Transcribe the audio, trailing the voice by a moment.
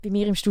Bei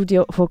mir im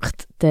Studio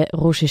hockt der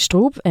Roger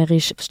Strub. Er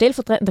ist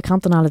stellvertretender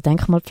kantonaler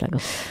Denkmalpfleger.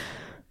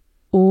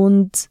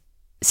 Und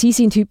Sie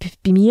sind heute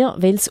bei mir,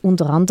 weil es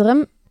unter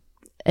anderem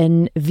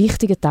einen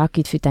wichtigen Tag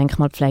gibt für die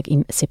Denkmalpflege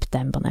im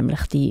September, nämlich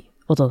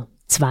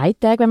 2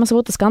 Tage, wenn man so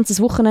will, das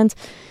ganze Wochenende,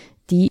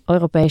 die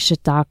Europäischen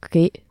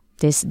Tage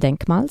des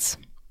Denkmals.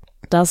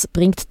 Das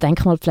bringt die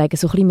Denkmalpflege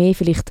so ein bisschen mehr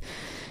vielleicht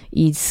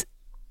ins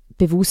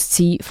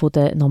Bewusstsein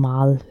der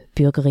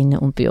Normalbürgerinnen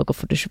und Bürger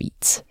der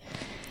Schweiz.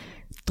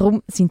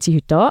 Darum sind Sie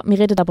heute da. Wir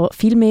reden aber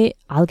viel mehr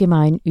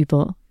allgemein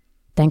über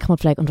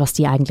Denkmalpflege und was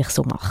die eigentlich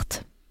so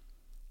macht.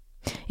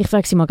 Ich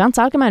frage Sie mal ganz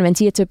allgemein, wenn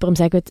Sie jetzt jemandem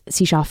sagen,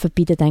 Sie arbeiten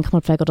bei der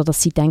Denkmalpflege oder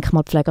dass Sie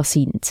Denkmalpfleger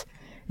sind,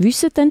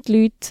 wissen denn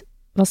die Leute,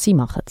 was Sie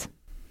machen?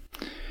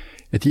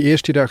 Ja, die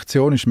erste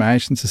Reaktion ist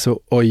meistens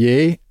so, oh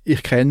je,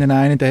 ich kenne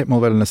einen, der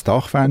mal ein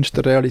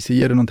Dachfenster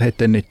realisieren und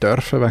hat dann nicht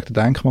dürfen wegen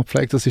der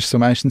Denkmalpflege. Das ist so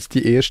meistens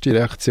die erste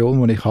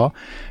Reaktion, die ich habe,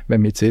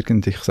 wenn wir jetzt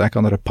ich sage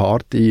an einer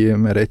Party,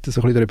 wir reden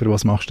so ein bisschen darüber,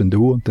 was machst denn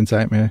du? Und dann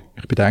sagt mir,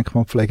 ich bin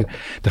Denkmalpfleger.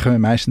 Dann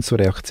kommen meistens so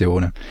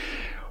Reaktionen.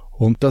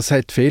 Und das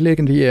hat viel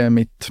irgendwie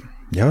mit,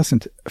 es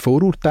sind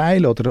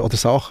Vorurteile oder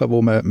Sachen,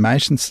 wo man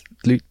meistens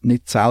die Leute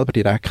nicht selber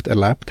direkt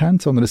erlebt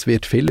haben, sondern es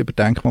wird viel über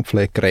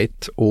Denkmalpflege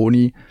geredet,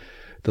 ohne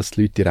dass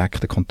die Leute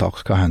direkten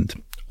Kontakt haben.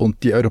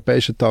 Und die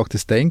Europäischen Tag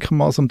des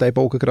Denkmals, um diesen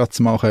Bogen gerade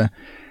zu machen,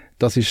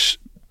 dort ist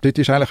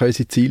eigentlich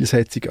unsere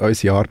Zielsetzung,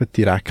 unsere Arbeit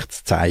direkt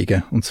zu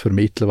zeigen und zu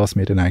vermitteln, was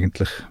wir dann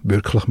eigentlich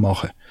wirklich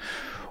machen.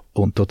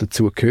 Und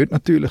dazu gehört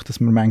natürlich, dass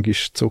wir manchmal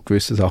zu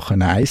gewissen Sachen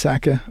Nein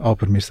sagen,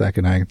 aber wir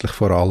sagen eigentlich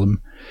vor allem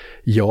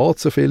Ja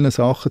zu vielen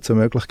Sachen, zu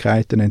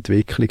Möglichkeiten,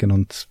 Entwicklungen,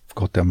 und es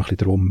geht auch ein bisschen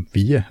darum,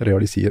 wie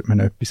realisiert man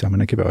etwas an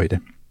einem Gebäude.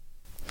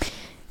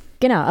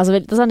 Genau, also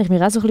das habe ich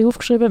mir auch so ein bisschen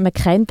aufgeschrieben. Man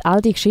kennt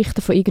all die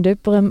Geschichten von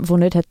irgendjemandem, der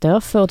nicht hat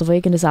dürfen oder der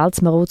irgendein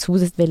altes marodes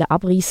Haus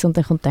abreißen und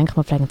dann kommt die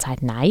Denkmalpflege und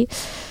sagt Nein.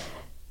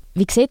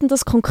 Wie sieht denn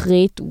das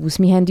konkret aus?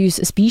 Wir haben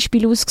uns ein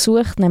Beispiel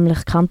ausgesucht, nämlich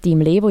die Kante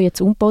im Lee, die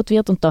jetzt umgebaut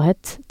wird, und da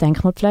hat die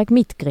Denkmalpflege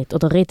mitgeredet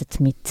oder redet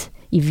mit.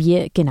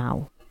 Wie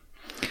genau?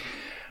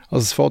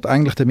 Also es fängt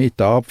eigentlich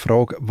damit an, die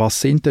Frage, was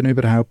sind denn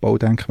überhaupt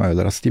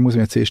Baudenkmäler? Also die muss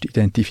man zuerst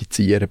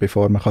identifizieren,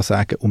 bevor man kann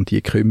sagen, um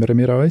die kümmern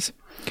wir uns.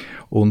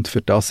 Und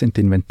für das sind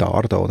die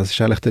Inventare da. Das ist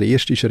eigentlich der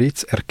erste Schritt,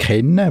 zu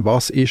erkennen,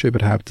 was ist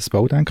überhaupt das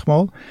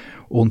Baudenkmal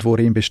und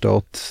worin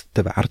besteht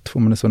der Wert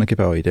von so einem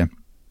Gebäude.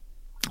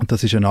 Und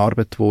das ist eine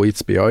Arbeit, die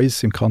jetzt bei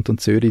uns im Kanton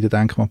Zürich in der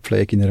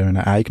Denkmalpflege in einem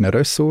eigenen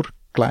Ressort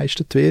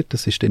geleistet wird.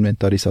 Das ist die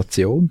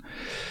Inventarisation,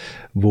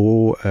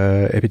 wo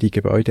eben die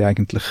Gebäude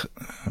eigentlich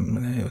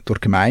durch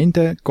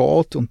Gemeinden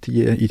geht und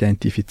die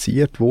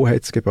identifiziert, wo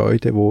hat das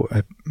Gebäude, wo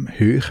einen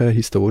hohen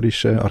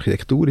historischen,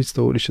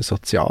 architekturhistorischen,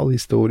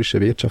 sozialhistorischen,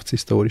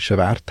 wirtschaftshistorischen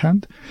Wert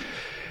haben,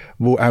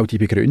 wo auch die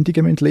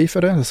Begründungen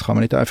liefern müssen. Das kann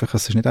man nicht einfach,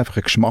 es ist nicht einfach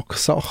eine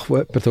Geschmackssache, wo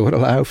jemand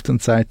durchläuft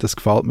und sagt, das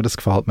gefällt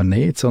mir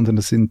nicht, sondern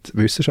das sind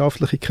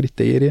wissenschaftliche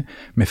Kriterien.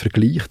 Man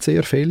vergleicht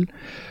sehr viel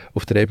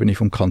auf der Ebene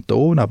vom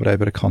Kanton, aber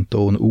eben den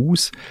Kanton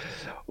aus,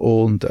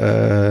 und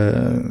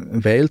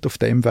wählt auf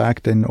dem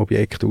Weg dann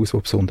Objekte aus, die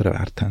besonderen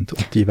Wert haben.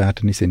 Und die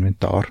werden ins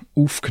Inventar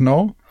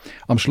aufgenommen.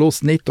 Am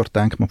Schluss nicht durch die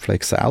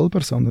Denkmalpflege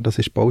selber, sondern das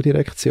ist die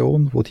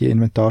Baudirektion, die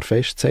Inventar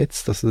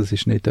festsetzt. Also das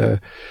ist nicht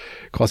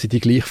quasi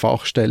die gleiche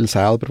Fachstelle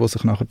selber, die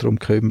sich nachher darum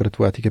kümmert,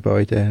 wo die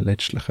Gebäude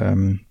letztlich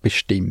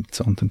bestimmt,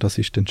 sondern das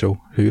ist dann schon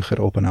höher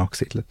oben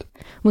angesiedelt.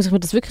 Muss ich mir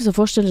das wirklich so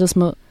vorstellen, dass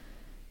man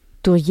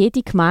durch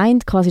jede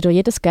Gemeinde, quasi durch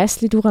jedes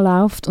Gässli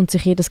durchläuft und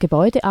sich jedes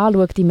Gebäude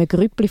anschaut, in einem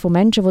Grüppli von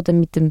Menschen, die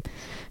dann mit dem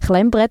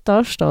Klemmbrett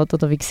da steht?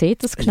 Oder wie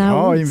sieht das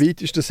genau aus? Ja, im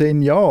weitesten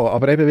Sinn ja.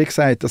 Aber eben, wie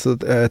gesagt, also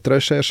die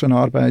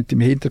Recherchenarbeit im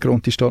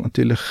Hintergrund, die steht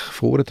natürlich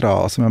vorne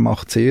dran. Also man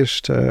macht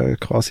zuerst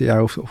quasi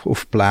auch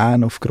auf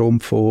Plänen,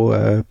 aufgrund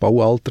von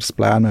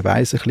Baualtersplänen. Man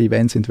weiss ein bisschen,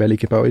 wann sind welche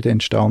Gebäude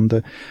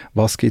entstanden,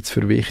 was gibt es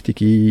für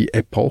wichtige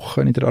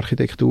Epochen in der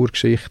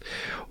Architekturgeschichte.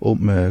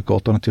 Und man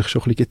geht da natürlich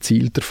schon ein bisschen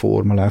gezielter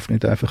vor. Man läuft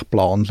nicht einfach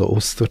planlos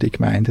durch die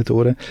Gemeinden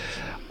durch.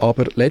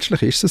 Aber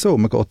letztlich ist es so,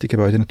 man geht die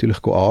Gebäude natürlich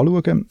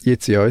anschauen.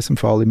 Jetzt in unserem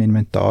Fall im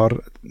Inventar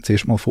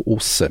zuerst mal von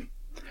außen.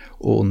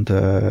 Und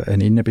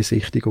eine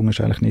Innenbesichtigung ist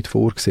eigentlich nicht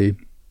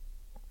vorgesehen.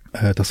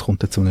 Das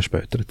kommt dann zu einem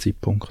späteren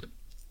Zeitpunkt.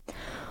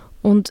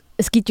 Und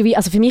es gibt ja,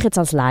 also für mich jetzt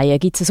als Laie,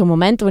 gibt es so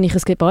Momente, wo ich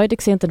ein Gebäude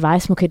sehe und dann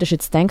weiss man, okay, das ist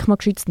jetzt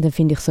denkmalgeschützt, und dann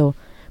finde ich so,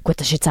 gut,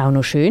 das ist jetzt auch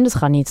noch schön, das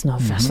kann ich jetzt noch,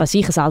 was weiß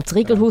ich, ein altes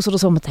Riegelhaus oder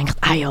so, und man denkt,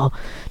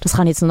 das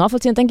kann ich jetzt noch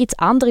nachvollziehen. Und dann gibt es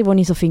andere, wo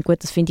ich so finde,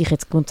 gut, das finde ich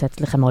jetzt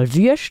grundsätzlich einmal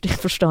wüst. Ich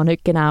verstehe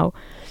nicht genau,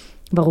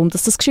 warum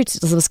das geschützt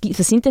ist. Also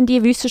was sind denn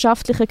die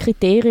wissenschaftlichen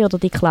Kriterien oder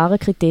die klaren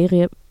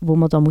Kriterien, die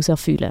man da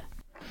erfüllen muss?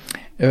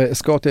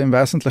 Es geht ja im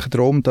Wesentlichen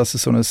darum, dass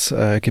so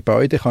ein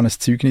Gebäude kann ein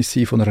Zeugnis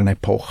sein von einer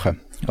Epoche.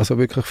 Also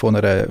wirklich von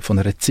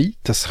einer Zeit.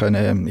 Das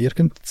können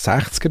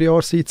 60er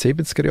Jahre sein,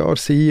 70er Jahre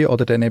sein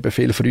oder dann eben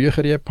viel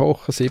frühere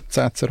Epochen,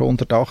 17.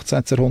 Jahrhundert,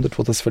 18. Jahrhundert,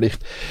 wo das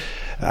vielleicht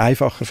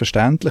einfacher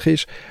verständlich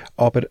ist.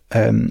 Aber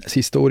das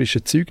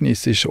historische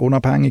Zeugnis ist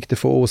unabhängig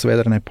davon, aus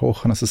welcher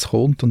Epoche es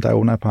kommt, und auch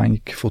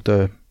unabhängig von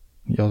der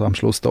am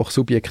Schluss doch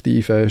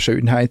subjektiven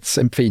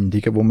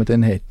Schönheitsempfindungen, die man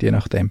dann hat, je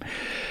nachdem.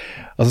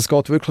 Also es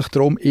geht wirklich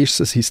darum, ist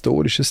es ein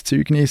historisches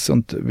Zeugnis?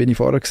 Und wie ich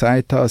vorher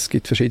gesagt habe, es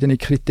gibt verschiedene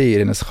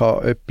Kriterien. Es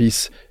kann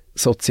etwas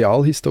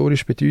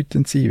sozialhistorisch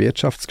bedeutend sein,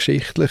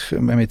 wirtschaftsgeschichtlich.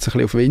 Wenn man jetzt ein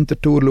bisschen auf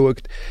Winterthur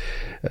schaut,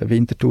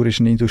 Winterthur ist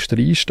eine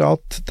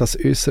Industriestadt. Das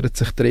äußert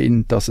sich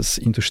darin, dass es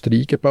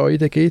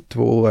Industriegebäude gibt,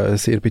 die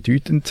sehr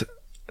bedeutend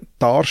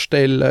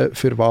darstellen,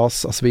 für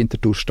was als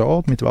Winterthur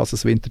steht, mit was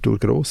als Winterthur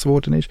gross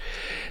geworden ist.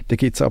 Da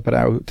gibt es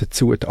aber auch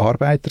dazu die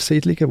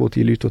Arbeitersiedlungen, wo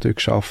die Leute, die dort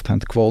geschafft haben,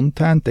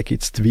 gewohnt haben. Da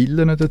gibt es die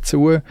Villen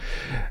dazu,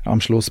 am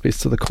Schluss bis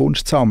zu den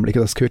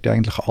Kunstsammlungen. Das gehört ja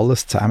eigentlich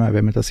alles zusammen,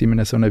 wenn man das in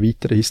einem so einem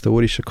weiteren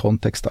historischen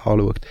Kontext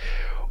anschaut.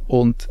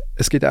 Und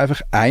es gibt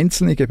einfach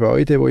einzelne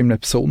Gebäude, die in einem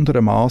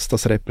besonderen Maß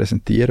das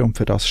repräsentieren und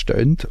für das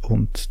stehen.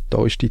 Und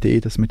da ist die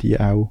Idee, dass man die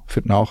auch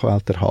für die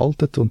Nachwelt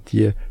erhalten und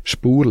die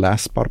Spur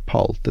lesbar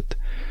behalten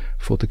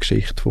von der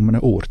Geschichte von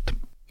einem Ort.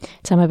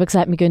 Jetzt haben wir eben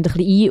gesagt, wir gehen ein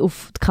bisschen ein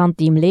auf die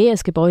Kante im Lee, ein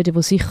Gebäude,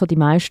 das sicher die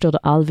meisten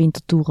oder alle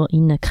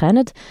WinterthurerInnen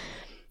kennen.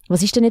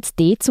 Was ist denn jetzt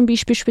dort zum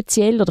Beispiel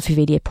speziell oder für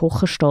welche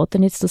Epoche steht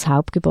denn jetzt das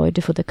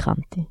Hauptgebäude von der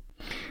Kante?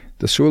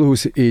 Das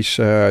Schulhaus ist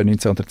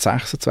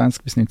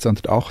 1926 bis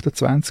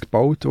 1928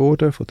 gebaut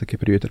worden von den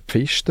Gebrüdern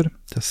Pfister.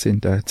 Das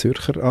sind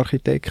Zürcher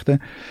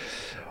Architekten.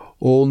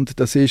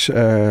 Und das ist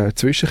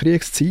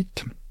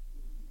Zwischenkriegszeit.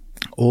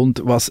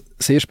 Und was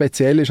sehr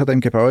speziell ist an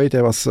dem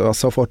Gebäude, was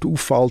sofort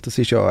auffällt, das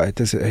ist ja eine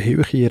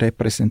hohe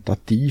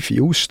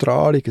repräsentative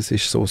Ausstrahlung. Es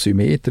ist so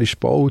symmetrisch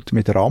gebaut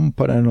mit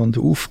Rampen und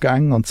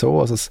Aufgängen und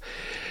so. Also es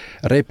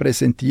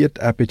repräsentiert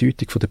auch die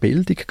Bedeutung von der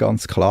Bildung,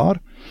 ganz klar.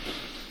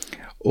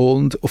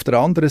 Und auf der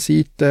anderen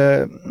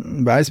Seite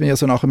weiss man ja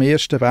so nach dem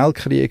Ersten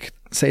Weltkrieg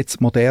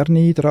setzt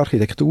Moderne in der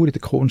Architektur, in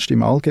der Kunst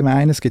im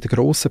Allgemeinen. Es gibt einen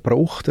grossen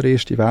Bruch. Der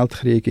Erste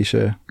Weltkrieg ist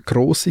eine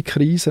grosse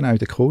Krise, auch in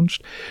der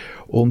Kunst,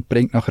 und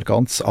bringt nachher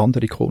ganz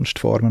andere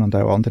Kunstformen und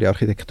auch andere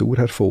Architektur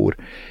hervor.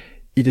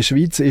 In der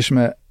Schweiz ist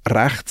man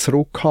recht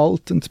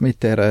zurückhaltend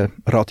mit der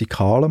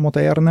radikalen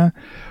Moderne.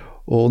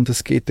 Und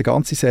es gibt eine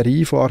ganze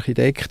Serie von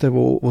Architekten,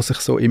 die sich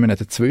so immer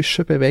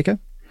dazwischen bewegen.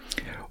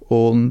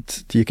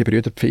 Und die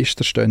Gebrüder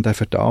Pfister stehen auch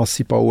für das.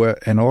 Sie bauen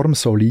enorm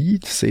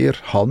solid, sehr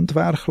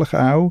handwerklich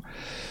auch.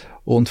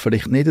 Und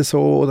vielleicht nicht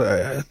so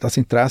das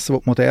Interesse,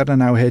 das die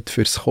Moderne auch hat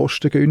fürs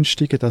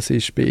Kostengünstige, das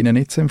ist bei ihnen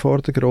nicht so im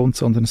Vordergrund,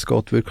 sondern es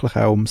geht wirklich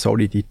auch um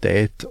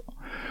Solidität.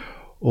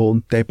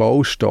 Und der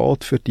Bau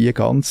steht für die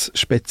ganz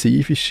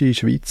spezifische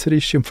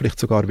schweizerische und vielleicht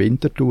sogar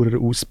Winterthurer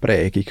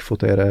Ausprägung von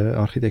dieser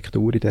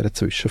Architektur in dieser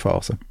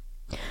Zwischenphase.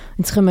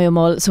 Jetzt können wir ja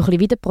mal so ein bisschen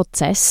wie den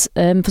Prozess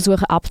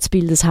versuchen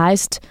abzubilden. Das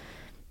heisst,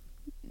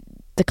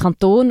 der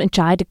Kanton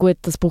entscheidet, gut,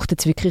 das braucht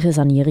jetzt wirklich eine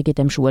Sanierung in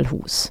diesem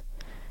Schulhaus.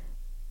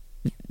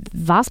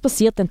 Was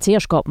passiert denn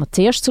zuerst? Geht man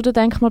zuerst zu der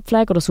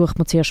Denkmalpflege oder sucht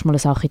man zuerst mal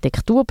ein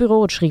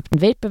Architekturbüro oder schreibt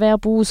einen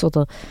Wettbewerb aus?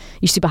 Oder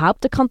ist es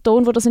überhaupt der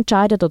Kanton, der das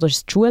entscheidet, oder ist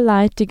es die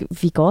Schulleitung?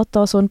 Wie geht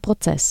da so ein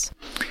Prozess?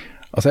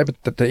 Also eben,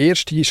 der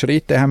erste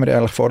Schritt, den haben wir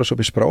eigentlich vorher schon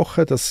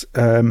besprochen. Das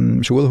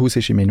Schulhaus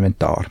ist im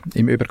Inventar,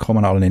 im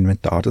überkommunalen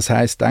Inventar. Das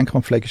heisst,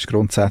 Denkmalpflege ist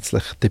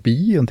grundsätzlich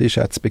dabei und ist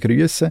auch zu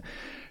begrüssen.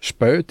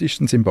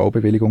 Spätestens im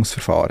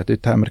Baubewilligungsverfahren.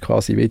 Dort haben wir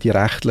quasi wie die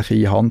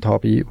rechtliche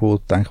Handhabe, wo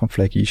die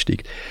Denkmalpflege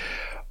einsteigt.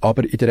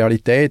 Aber in der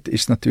Realität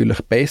ist es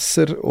natürlich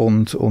besser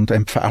und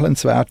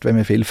empfehlenswert, wenn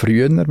man viel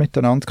früher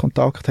miteinander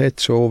Kontakt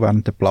hat, schon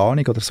während der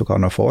Planung oder sogar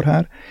noch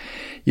vorher.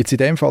 Jetzt in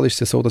dem Fall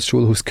ist es so, dass das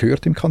Schulhaus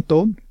gehört im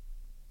Kanton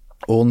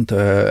und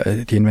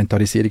die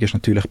Inventarisierung ist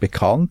natürlich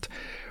bekannt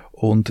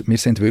und wir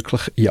sind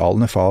wirklich in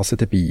allen Phasen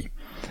dabei.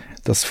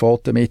 Das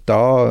fängt damit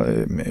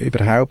an,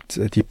 überhaupt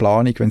die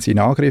Planung, wenn sie in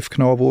Angriff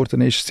genommen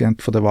worden ist. Sie haben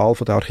von der Wahl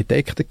der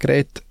Architekten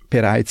geredet.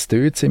 Bereits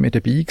dort sind wir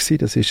dabei gewesen.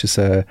 Das ist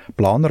ein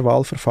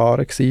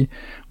Planerwahlverfahren gewesen,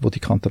 wo die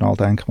kantonale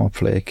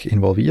Denkmalpflege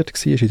involviert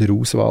war in der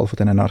Auswahl von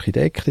diesen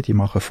Architekten. Die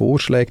machen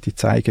Vorschläge, die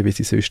zeigen, wie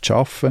sie sonst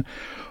arbeiten.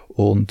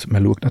 Und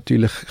man schaut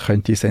natürlich,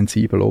 können die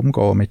sensibel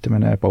umgehen mit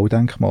einem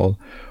Baudenkmal.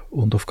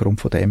 Und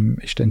aufgrund von dem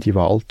ist dann die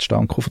Wahl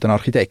zustande von den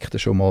Architekten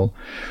schon mal.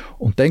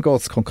 Und dann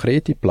geht es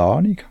konkret in die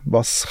Planung.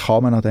 Was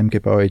kann man an dem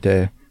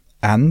Gebäude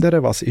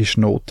ändern? Was ist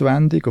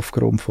notwendig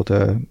aufgrund von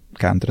der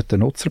geänderten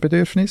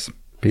Nutzerbedürfnisse?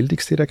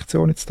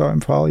 Bildungsdirektion jetzt da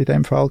in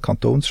dem Fall,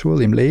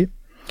 Kantonsschule im Lee.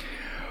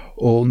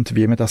 Und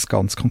wie man das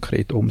ganz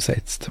konkret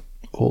umsetzt.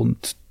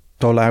 Und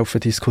da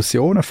laufen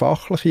Diskussionen,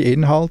 fachliche,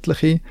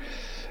 inhaltliche,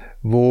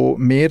 wo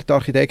wir die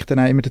Architekten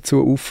auch immer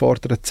dazu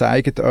auffordern,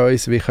 zeigt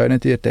uns, wie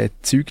könnt ihr den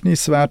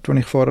Zeugniswert, den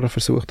ich vorher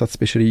versucht habe zu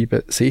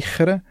beschreiben,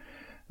 sichern,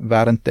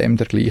 währenddem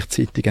der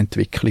gleichzeitig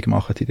Entwicklung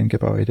machen in dem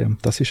Gebäude.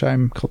 Und das ist auch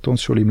im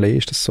Kantonsschule im Lee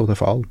ist das so der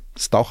Fall.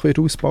 Das Dach wird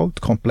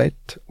ausgebaut,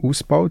 komplett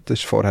ausgebaut,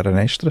 das war vorher ein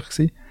Estrich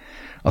gewesen.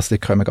 Also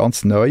da kommen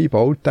ganz neue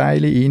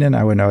Bauteile rein,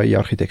 auch eine neue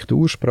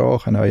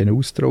Architektursprache, einen neuen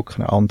Ausdruck,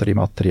 andere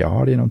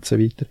Materialien und so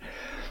weiter.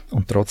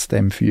 Und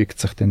trotzdem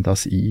fügt sich dann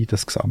das ein,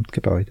 das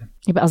Gesamtgebäude.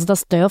 Also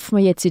das darf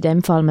man jetzt in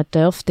dem Fall, man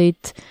darf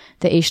dort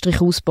den Estrich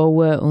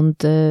ausbauen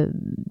und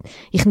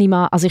ich nehme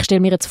an, also ich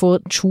stelle mir jetzt vor,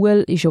 die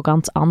Schule ist ja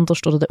ganz anders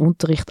oder der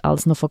Unterricht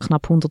als noch vor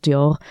knapp 100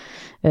 Jahren.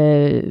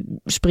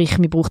 Sprich,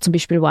 man braucht zum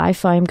Beispiel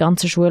Wi-Fi im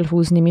ganzen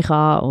Schulhaus, nehme ich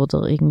an,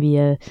 oder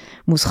irgendwie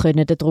muss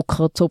können der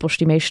Drucker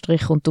zuoberst im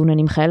Estrich und unten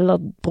im Keller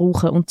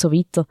brauchen und so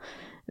weiter.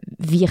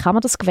 wie kann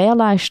man das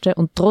gewährleisten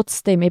und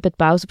trotzdem eben die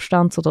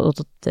Bausubstanz oder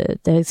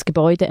das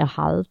Gebäude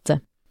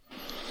erhalten?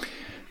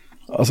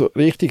 Also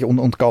richtig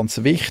und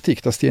ganz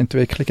wichtig, dass die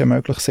Entwicklungen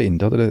möglich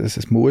sind. Oder?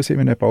 Es muss in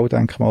einem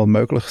Baudenkmal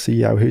möglich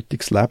sein, auch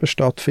heutiges Leben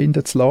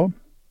stattfinden zu lassen.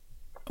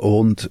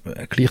 Und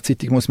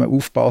gleichzeitig muss man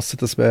aufpassen,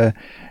 dass man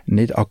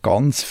nicht an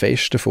ganz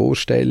festen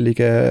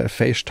Vorstellungen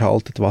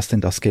festhält, was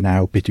denn das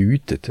genau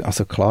bedeutet.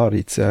 Also klar,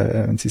 jetzt,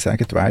 wenn Sie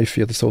sagen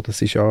Wi-Fi oder so,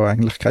 das ist ja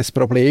eigentlich kein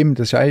Problem.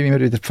 Das ist auch immer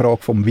wieder die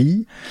Frage vom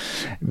Wie.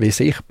 Wie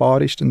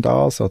sichtbar ist denn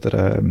das?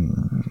 Oder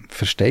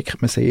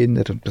versteckt man es eher?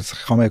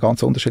 Das kann man ja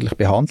ganz unterschiedlich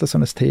behandeln, so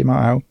ein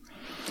Thema auch.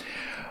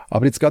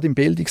 Aber jetzt gerade im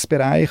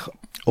Bildungsbereich,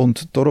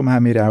 und darum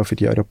haben wir auch für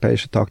die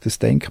Europäischen Tag des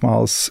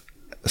Denkmals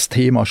das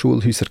Thema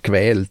Schulhäuser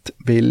gewählt,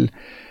 weil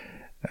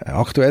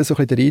aktuell so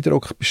ein bisschen der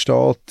Eindruck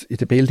besteht, in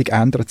der Bildung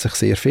ändert sich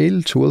sehr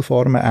viel, die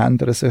Schulformen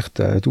ändern sich,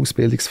 die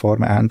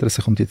Ausbildungsformen ändern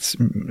sich und jetzt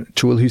die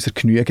Schulhäuser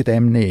genügen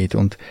dem nicht.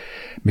 Und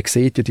man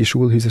sieht ja, die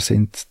Schulhäuser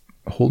sind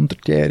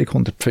 100-jährig,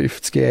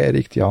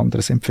 150-jährig, die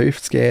anderen sind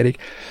 50-jährig.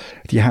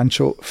 Die haben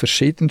schon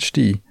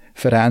verschiedenste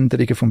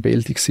Veränderungen vom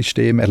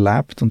Bildungssystem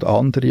erlebt und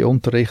andere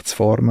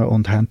Unterrichtsformen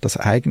und haben das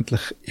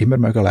eigentlich immer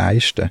mögen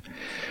leisten.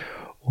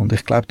 Und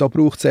ich glaube, da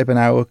braucht es eben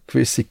auch eine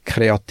gewisse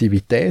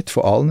Kreativität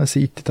von allen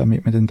Seiten,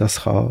 damit man dann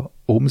das kann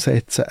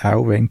umsetzen kann,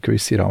 auch wenn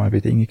gewisse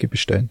Rahmenbedingungen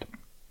bestehen.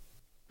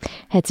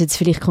 Hat es jetzt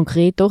vielleicht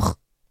konkret doch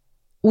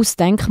aus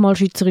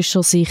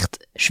denkmalschützerischer Sicht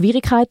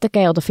Schwierigkeiten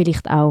gegeben oder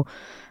vielleicht auch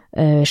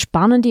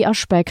spannende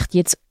Aspekte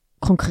jetzt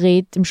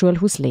konkret im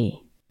Schulhaus Lee?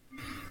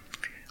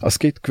 Es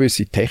gibt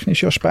gewisse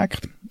technische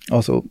Aspekte.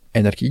 Also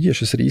Energie war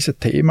ein riesen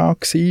Thema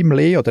im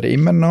Lee oder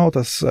immer noch.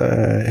 Das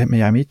hat man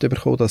ja auch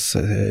mitbekommen, dass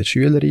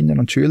Schülerinnen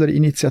und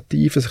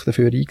Schülerinitiativen sich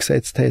dafür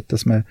eingesetzt hat,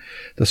 dass man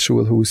das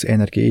Schulhaus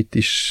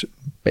energetisch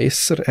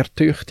besser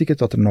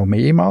ertüchtigt oder noch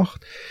mehr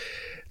macht.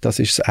 Das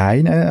ist das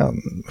eine.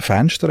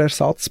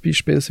 Fensterersatz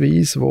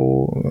beispielsweise,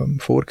 wo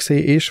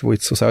vorgesehen ist, wo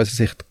jetzt aus unserer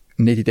Sicht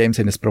nicht in dem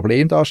Sinne ein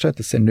Problem darstellt.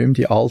 Das sind nicht mehr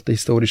die alten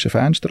historischen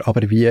Fenster,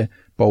 aber wie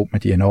baut man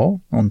die nach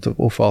und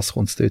auf was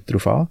kommt es dort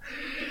drauf an?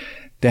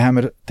 Dann haben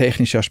wir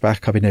technische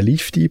Aspekte wie einen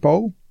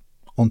Lifteinbau.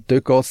 Und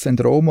dort geht es dann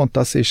darum, und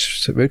das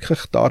ist wirklich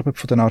die Arbeit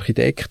der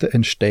Architekten,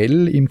 eine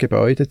Stelle im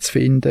Gebäude zu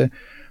finden,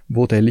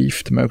 wo der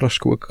Lift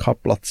möglichst gut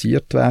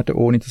platziert werden kann,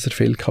 ohne dass er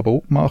viel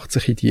kaputt macht,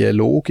 sich in die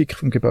Logik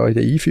vom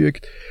Gebäude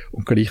einfügt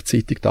und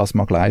gleichzeitig das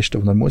mag leisten,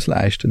 was er muss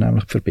leisten,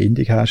 nämlich die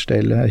Verbindung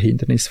herstellen,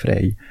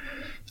 hindernisfrei.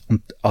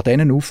 Und an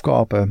diesen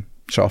Aufgaben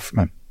schafft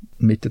man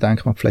mit der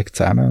Denkmalpflege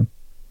zusammen und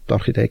die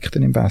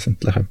Architekten im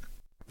Wesentlichen.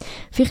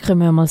 Vielleicht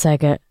können wir mal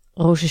sagen,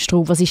 Roger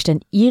Strub, was ist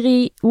denn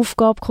Ihre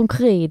Aufgabe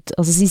konkret?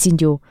 Also Sie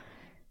sind ja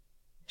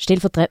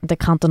stellvertretender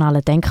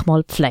kantonaler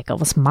Denkmalpfleger.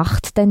 Was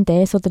macht denn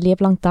der so den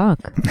lieben langen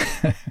Tag?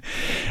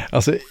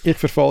 Also ich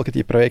verfolge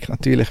die Projekte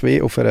natürlich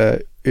wie auf einer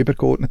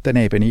übergeordneten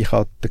Ebene. Ich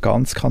habe den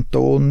ganzen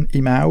Kanton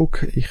im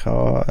Auge. Ich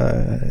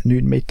habe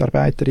 9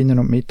 Mitarbeiterinnen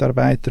und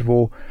Mitarbeiter,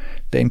 die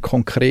dann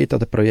konkret an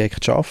dem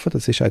Projekt arbeiten.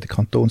 Das ist auch die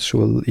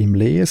Kantonsschule im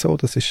Lee so.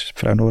 Das ist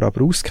Frau Nora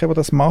Bruske, die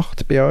das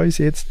macht bei uns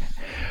jetzt.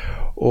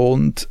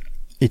 Und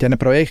in diesen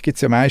Projekten gibt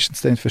es ja meistens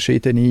dann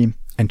verschiedene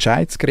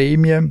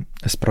Entscheidsgremien,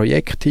 ein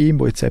Projektteam,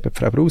 wo jetzt eben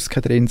Frau Bruske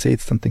drin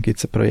sitzt, und dann gibt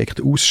es einen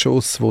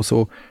Projektausschuss, der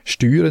so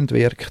steuernd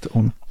wirkt,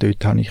 und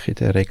dort habe ich in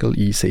der Regel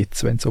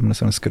Einsätze, wenn es um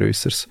so ein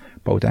grösseres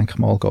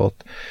Baudenkmal geht.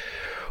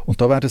 Und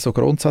da werden so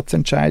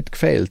Grundsatzentscheide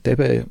gefällt.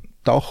 Eben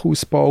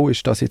Dachausbau,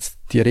 ist das jetzt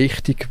die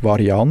richtige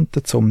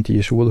Variante, um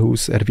die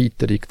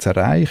Schulhauserweiterung zu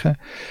erreichen?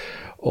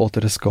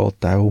 Oder es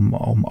geht auch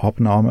um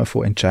Abnahmen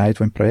von Entscheidungen,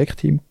 die im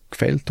Projektteam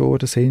gefällt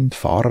worden sind,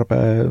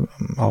 Farben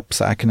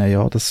absegnen,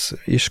 ja, das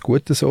ist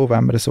gut so,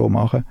 wenn wir es so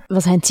machen.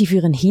 Was haben Sie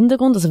für einen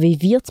Hintergrund? Also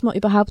wie wird man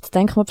überhaupt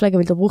Denkmalpflege?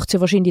 Weil da braucht es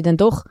ja wahrscheinlich dann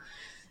doch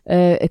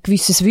ein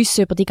gewisses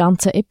Wissen über die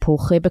ganze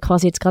Epoche, eben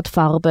quasi jetzt gerade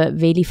Farben,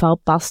 welche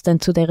Farbe passt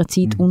denn zu dieser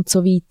Zeit und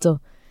so weiter.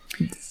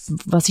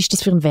 Was ist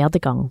das für ein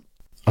Werdegang?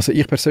 Also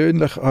ich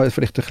persönlich habe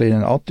vielleicht ein bisschen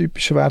einen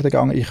atypischen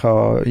Werdegang. Ich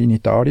habe in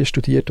Italien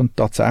studiert und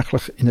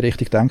tatsächlich in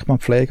Richtung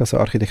Denkmalpflege, also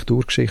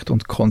Architekturgeschichte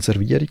und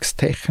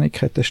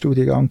Konservierungstechnik hat der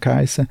Studiengang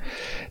geheissen.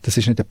 Das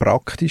ist nicht ein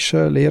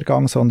praktischer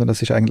Lehrgang, sondern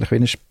das ist eigentlich wie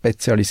eine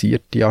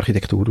spezialisierte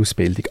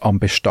Architekturausbildung am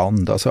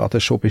Bestand, also an der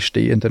schon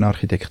bestehenden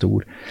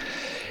Architektur.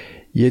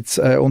 Jetzt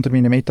unter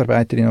meinen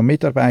Mitarbeiterinnen und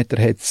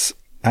Mitarbeitern hat es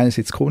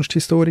einerseits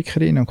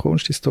Kunsthistorikerinnen und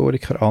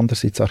Kunsthistoriker,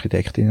 andererseits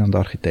Architektinnen und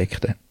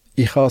Architekten.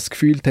 Ich habe das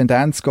Gefühl, die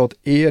Tendenz geht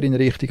eher in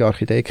Richtung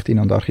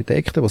Architektinnen und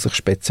Architekten, die sich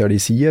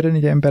spezialisieren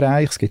in diesem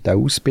Bereich. Es gibt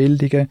auch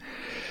Ausbildungen,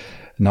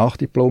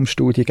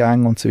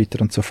 Nachdiplomstudiengänge und so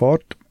weiter und so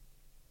fort.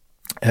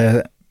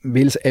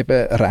 Weil es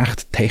eben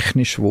recht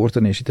technisch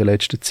geworden ist in der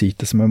letzten Zeit,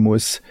 dass man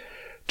muss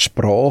die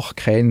Sprache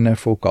kennen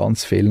von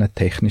ganz vielen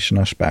technischen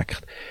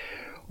Aspekten.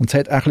 Und es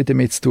hat auch ein bisschen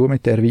damit zu tun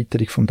mit der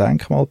Erweiterung vom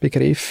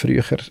Denkmalbegriff.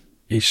 Früher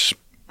ist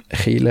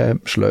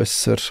Kirchen,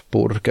 Schlösser,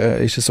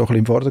 Burgen, ist es so ein bisschen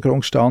im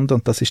Vordergrund gestanden,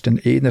 und das ist dann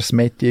eher das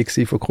Metier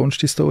von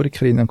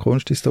Kunsthistorikerinnen und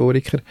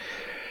Kunsthistorikern.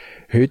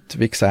 Heute,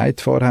 wie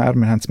gesagt vorher,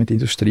 wir haben es mit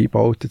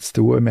Industriebauten zu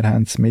tun, wir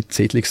haben es mit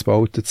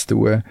Siedlungsbauten zu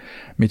tun,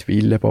 mit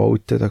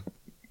Villenbauten, da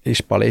ist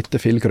die Palette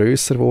viel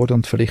grösser geworden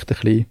und vielleicht ein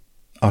bisschen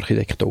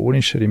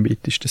architektonischer im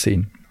weitesten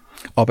Sinn.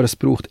 Aber es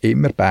braucht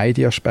immer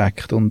beide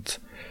Aspekte und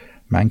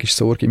manchmal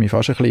sorge ich mich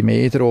fast ein bisschen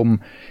mehr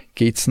darum,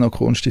 gibt es noch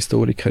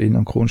Kunsthistorikerinnen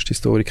und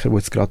Kunsthistoriker, die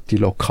jetzt gerade die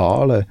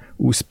lokalen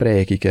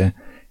Ausprägungen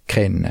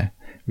kennen,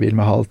 weil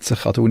man halt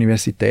sich an den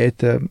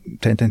Universitäten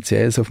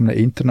tendenziell so auf einem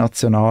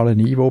internationalen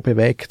Niveau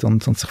bewegt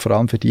und sich vor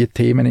allem für diese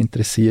Themen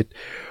interessiert.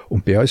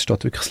 Und bei uns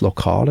steht wirklich das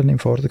Lokale im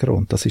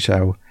Vordergrund. Das ist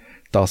auch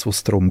das, was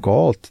es darum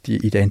geht,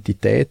 die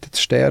Identität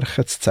zu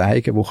stärken, zu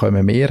zeigen, wo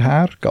kommen wir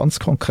her, ganz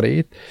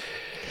konkret.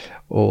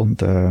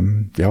 Und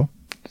ja,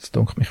 das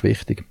denke mich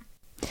wichtig.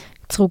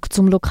 Zurück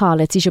zum Lokal.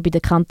 Jetzt ist ja bei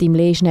der Kante im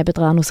Lee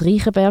nebendran das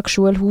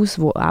Reichenberg-Schulhaus,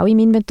 wo auch im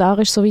Inventar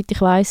ist, soweit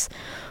ich weiss,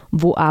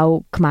 wo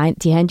auch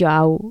gemeint, die haben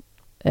ja auch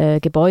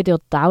Gebäude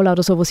oder Aula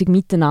oder so, die sie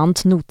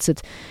miteinander nutzen.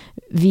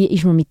 Wie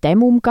ist man mit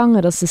dem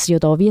umgegangen, dass es ja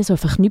da wie so eine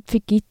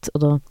Verknüpfung gibt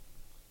oder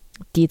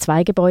die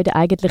zwei Gebäude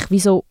eigentlich,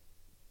 wieso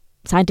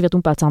das eine wird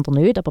umgebaut, das andere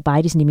nicht, aber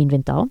beide sind im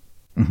Inventar?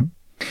 Mhm.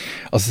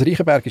 Also das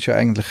Reichenberg ist ja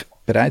eigentlich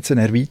bereits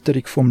eine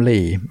Erweiterung vom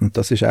Lee. Und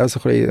das ist auch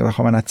so ein bisschen, da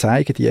kann man auch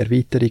zeigen, die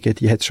Erweiterungen,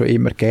 die hat es schon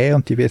immer gegeben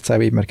und die wird es auch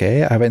immer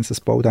geben, auch wenn es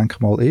ein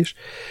Baudenkmal ist.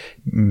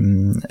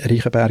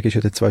 Reichenberg ist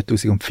ja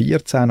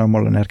 2014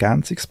 nochmal ein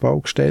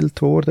Ergänzungsbau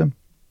gestellt worden.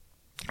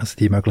 Also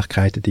die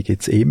Möglichkeiten, die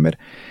gibt es immer.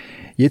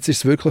 Jetzt ist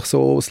es wirklich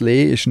so, das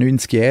Lee ist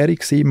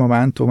 90-jährig im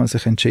Moment, wo man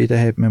sich entschieden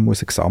hat, man muss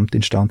eine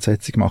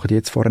Gesamtinstandsetzung machen. Die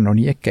hat es vorher noch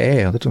nie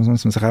gegeben, oder? Das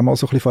muss man sich auch mal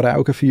so ein bisschen vor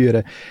Augen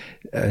führen.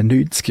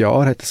 90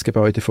 Jahre hat das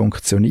Gebäude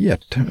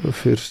funktioniert.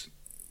 Für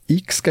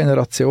x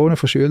Generationen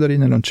von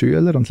Schülerinnen und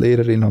Schülern und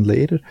Lehrerinnen und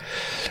Lehrer.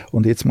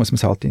 Und jetzt muss man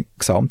es halt in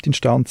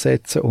Gesamtinstand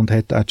setzen und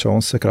hat auch die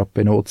Chance gerade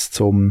benutzt,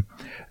 um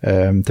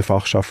der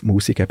Fachschaft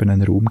Musik eben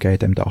einen Raum geben,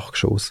 dem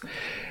Dachgeschoss.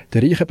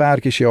 Der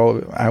Reichenberg ist ja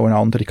auch eine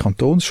andere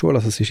Kantonsschule,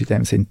 also es ist in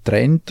dem Sinn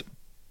Trend.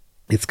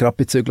 Jetzt gerade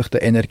bezüglich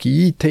der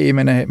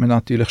Energiethemen hat man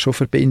natürlich schon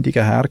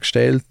Verbindungen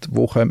hergestellt.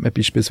 Wo könnte man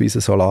beispielsweise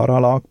eine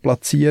Solaranlage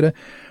platzieren?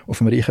 Auf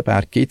dem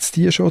Reichenberg gibt es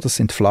die schon. Das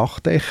sind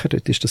Flachdächer.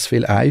 Dort ist das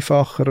viel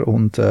einfacher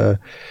und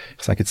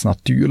ich sage jetzt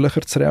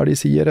natürlicher zu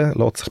realisieren.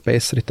 Lässt sich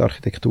besser in die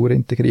Architektur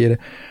integrieren.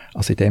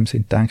 Also in dem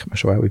Sinn denkt man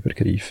schon auch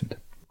übergreifend.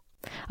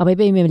 Aber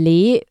eben im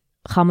Lee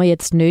kann man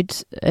jetzt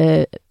nicht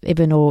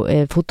eben noch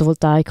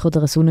Photovoltaik oder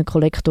einen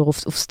Sonnenkollektor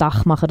aufs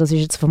Dach machen. Das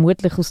ist jetzt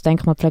vermutlich aus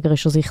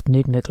denkmalpflegerischer Sicht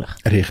nicht möglich.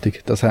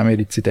 Richtig, das haben wir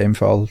jetzt in dem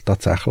Fall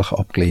tatsächlich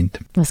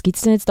abgelehnt. Was gibt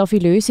es denn jetzt da für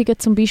Lösungen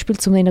zum Beispiel,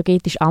 um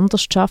energetisch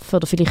anders zu arbeiten?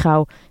 Oder vielleicht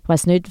auch, ich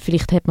weiss nicht,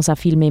 vielleicht hätte man es auch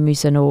viel mehr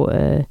müssen noch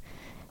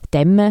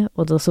dämmen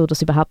oder so,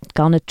 dass überhaupt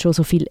gar nicht schon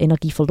so viel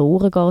Energie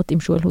verloren geht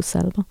im Schulhaus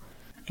selber?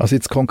 Also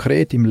jetzt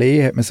konkret im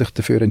Lee hat man sich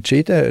dafür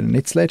entschieden,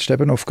 nicht zuletzt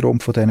eben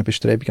aufgrund von diesen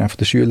Bestrebungen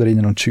der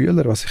Schülerinnen und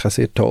Schüler, was ich auch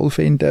sehr toll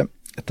finde,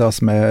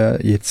 dass man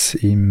jetzt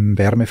im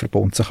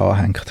Wärmeverbund sich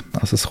anhängt.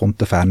 Also es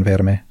kommt eine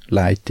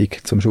Fernwärmeleitung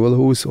zum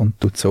Schulhaus und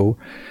tut so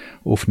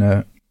auf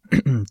eine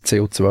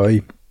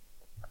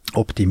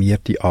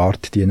CO2-optimierte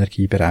Art die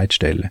Energie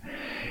bereitstellen.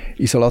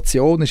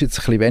 Isolation ist jetzt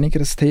ein bisschen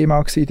weniger ein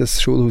Thema gewesen.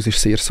 Das Schulhaus ist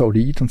sehr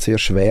solid und sehr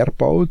schwer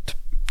gebaut.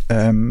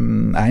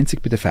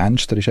 Einzig bei den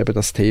Fenstern ist eben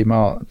das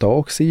Thema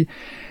da gewesen.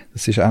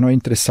 Das ist auch noch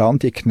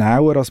interessant, je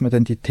genauer, als man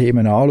dann die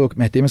Themen anschaut,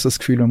 man hat immer so das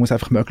Gefühl, man muss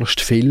einfach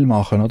möglichst viel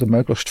machen, oder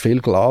möglichst viel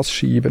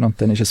Glasscheiben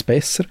und dann ist es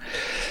besser.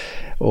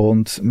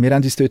 Und wir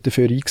haben uns dort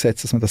dafür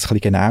eingesetzt, dass man das ein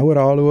bisschen genauer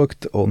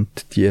anschaut und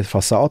die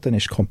Fassade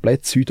ist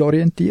komplett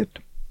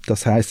südorientiert.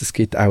 Das heisst, es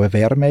gibt auch einen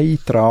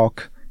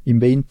Wärmeeintrag im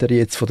Winter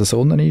jetzt von der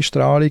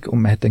Sonneneinstrahlung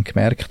und man hat dann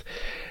gemerkt,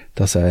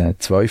 dass eine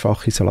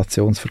zweifache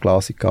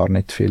Isolationsverglasung gar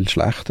nicht viel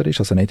schlechter ist,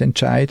 also nicht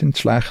entscheidend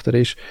schlechter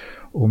ist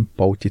und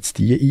baut jetzt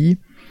die ein,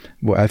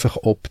 die einfach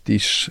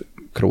optisch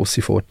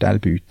grosse Vorteile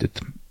bietet.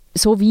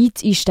 So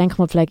weit ist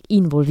Denkmalpflege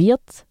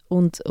involviert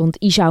und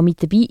ist auch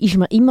mit dabei. Ist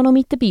man immer noch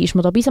mit dabei? Ist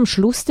man da bis am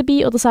Schluss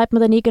dabei oder sagt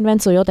man dann irgendwann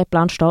so, ja, der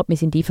Plan steht, wir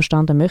sind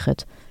einverstanden, machen?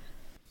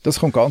 Das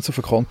kommt ganz auf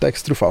den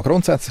Kontext drauf an.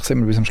 Grundsätzlich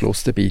sind wir bis am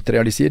Schluss dabei. Die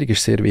Realisierung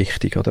ist sehr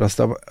wichtig. Oder?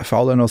 Also da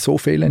fallen noch so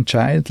viele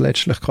Entscheidungen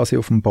letztlich quasi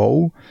auf den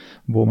Bau,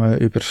 wo man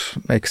über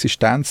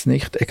Existenz,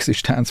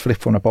 Nicht-Existenz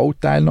vielleicht von einem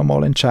Bauteil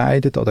nochmal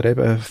entscheidet oder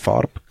eben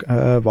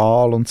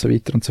Farbwahl und so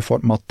weiter und so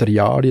fort,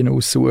 Materialien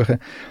aussuchen.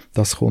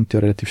 Das kommt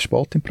ja relativ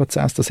spät im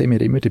Prozess, da sind wir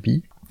immer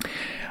dabei.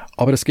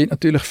 Aber es gibt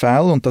natürlich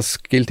Fälle, und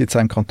das gilt jetzt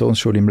auch im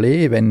Kantonsschule im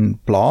Lee, wenn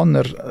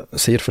Planer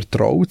sehr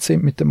vertraut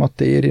sind mit den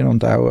Materien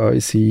und auch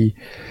unsere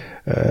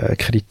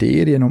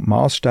Kriterien und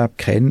Maßstäbe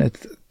kennen,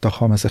 da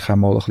kann man sich auch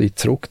mal ein bisschen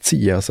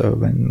zurückziehen. Also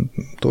wenn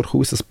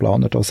durchaus als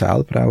Planer da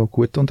selber auch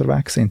gut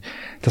unterwegs sind,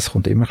 das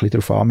kommt immer ein bisschen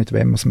darauf an, mit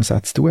wem man es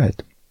zu tun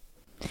hat.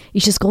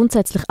 Ist es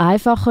grundsätzlich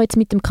einfacher, jetzt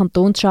mit dem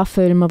Kanton zu arbeiten,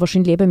 weil man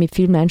wahrscheinlich eben mit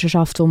vielen Menschen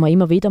arbeitet, die man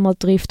immer wieder mal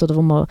trifft oder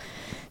wo man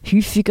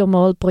häufiger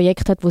mal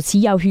Projekte hat, wo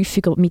sie auch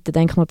häufiger mit der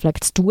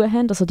Denkmalpflege zu tun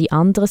haben, also die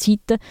andere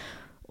Seite,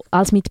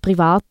 als mit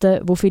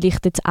Privaten, die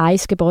vielleicht jetzt ein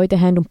Gebäude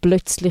haben und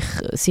plötzlich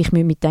sich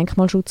mit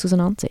Denkmalschutz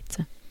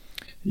auseinandersetzen?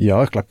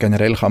 Ja, ich glaube,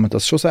 generell kann man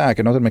das schon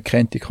sagen, oder? Man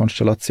kennt die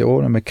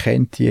Konstellationen, man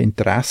kennt die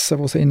Interessen,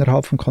 die es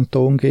innerhalb vom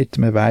Kanton gibt.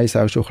 Man weiss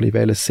auch schon ein bisschen,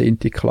 welches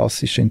sind die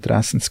klassischen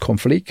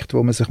Interessenskonflikte,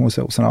 wo man sich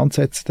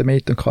auseinandersetzen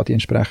damit und kann die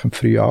entsprechend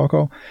früh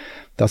angehen.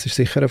 Das ist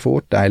sicher ein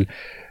Vorteil.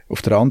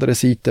 Auf der anderen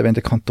Seite, wenn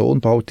der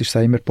Kanton baut, ist es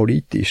auch immer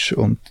politisch.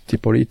 Und die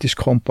politische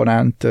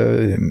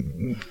Komponente,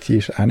 die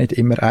ist auch nicht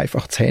immer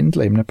einfach zu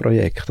handeln in einem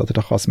Projekt. Oder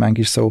da kann es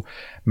manchmal so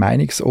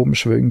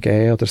Meinungsumschwünge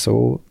geben oder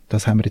so.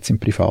 Das haben wir jetzt im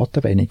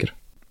Privaten weniger.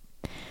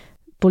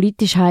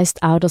 Politisch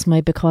heisst auch, dass man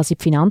eben quasi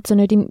die Finanzen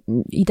nicht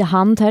in der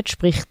Hand hat,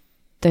 sprich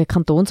der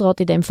Kantonsrat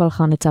in dem Fall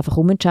kann jetzt einfach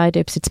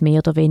umentscheiden, ob es jetzt mehr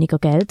oder weniger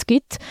Geld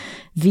gibt,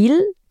 weil,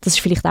 das ist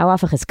vielleicht auch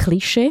einfach ein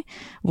Klischee,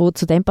 wo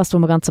zu dem passt, was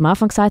man ganz am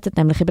Anfang gesagt hat,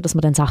 nämlich eben, dass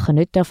man dann Sachen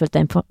nicht darf, weil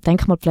die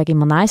Denkmalpflege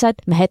immer Nein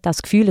sagt. Man hat auch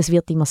das Gefühl, es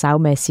wird immer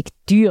saumässig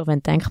teuer, wenn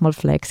die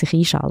Denkmalpflege sich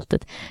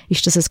einschaltet.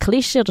 Ist das ein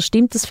Klischee oder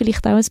stimmt das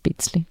vielleicht auch ein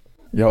bisschen?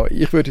 Ja,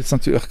 ich würde jetzt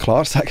natürlich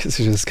klar sagen, es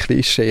ist ein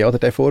Klischee, oder?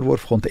 Der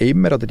Vorwurf kommt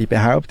immer, oder die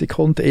Behauptung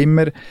kommt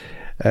immer.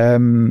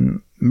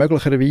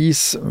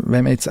 Möglicherweise,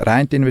 wenn man jetzt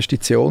rein die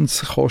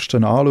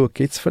Investitionskosten anschaut,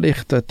 gibt es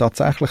vielleicht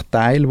tatsächlich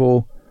Teile,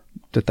 wo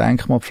der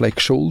Denkmalpflege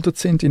geschuldet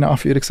sind, in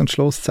Anführungs- und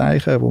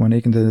Schlusszeichen, wo man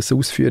irgendein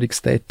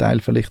Ausführungsdetail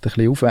vielleicht ein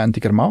bisschen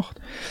aufwendiger macht.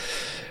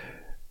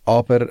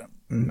 Aber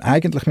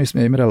eigentlich müssen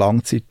wir immer eine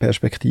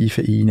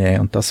Langzeitperspektive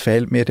einnehmen und das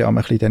fehlt mir ja ein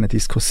bisschen in diesen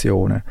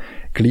Diskussionen.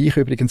 Gleich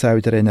übrigens auch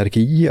in der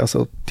Energie,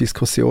 also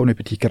Diskussion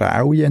über die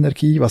graue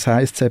Energie. Was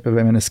heisst es eben,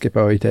 wenn man ein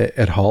Gebäude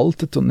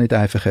erhaltet und nicht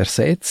einfach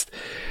ersetzt?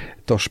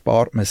 Da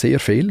spart man sehr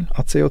viel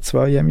an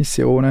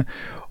CO2-Emissionen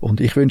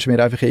und ich wünsche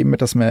mir einfach immer,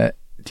 dass man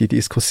die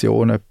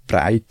Diskussionen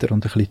breiter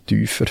und ein bisschen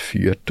tiefer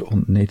führt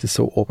und nicht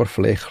so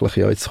oberflächlich,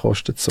 ja, jetzt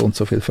kostet es so und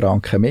so viel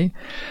Franken mehr.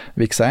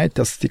 Wie gesagt,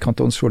 dass die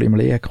Kantonsschule im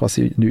Lee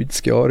quasi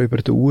 90 Jahre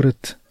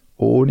überdauert,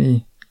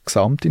 ohne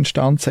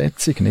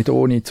Gesamtinstandsetzung, nicht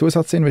ohne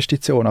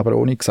Zusatzinvestition, aber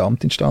ohne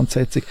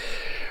Gesamtinstandsetzung.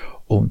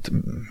 Und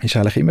man ist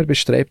eigentlich immer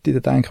bestrebt, in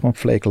der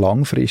Denkmalpflege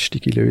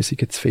langfristige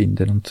Lösungen zu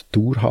finden und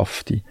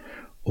dauerhafte.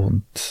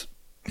 Und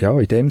ja,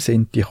 in dem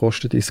Sinn, die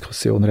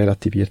Kostendiskussion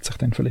relativiert sich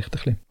dann vielleicht ein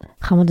bisschen.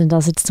 Kann man denn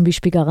das jetzt zum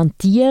Beispiel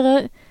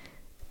garantieren,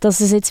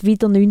 dass es jetzt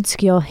wieder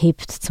 90 Jahre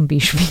hebt, zum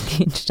Beispiel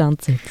die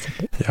Instandsetzung?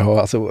 Ja,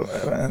 also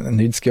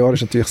 90 Jahre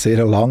ist natürlich sehr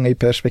eine lange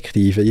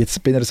Perspektive.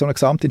 Jetzt bei einer so einer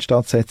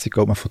Gesamtinstandsetzung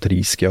geht man von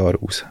 30 Jahren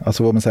aus.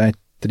 Also wo man sagt,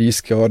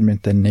 30 Jahre müssen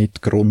dann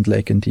nicht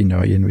grundlegende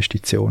neue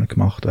Investitionen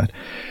gemacht werden.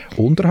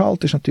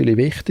 Unterhalt ist natürlich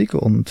wichtig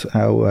und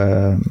auch,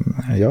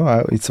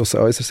 auch jetzt aus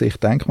unserer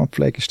Sicht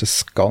Denkmalpflege ist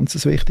das ein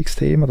ganz wichtiges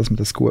Thema, dass man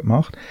das gut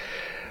macht.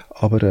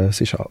 Aber es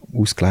ist auch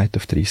ausgelegt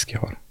auf 30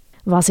 Jahre.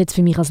 Was jetzt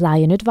für mich als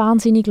Laie nicht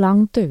wahnsinnig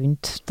lang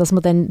tönt, dass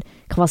man dann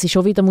quasi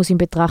schon wieder muss in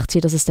Betracht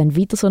ziehen, dass es dann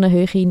wieder so eine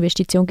höhere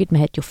Investition gibt.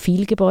 Man hat ja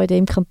viele Gebäude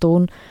im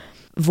Kanton,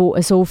 wo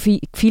so viel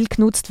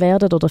genutzt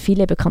werden oder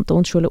viele eben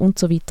Kantonsschulen und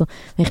so weiter.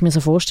 Wenn ich mir so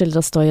vorstelle,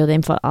 dass da ja in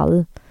dem Fall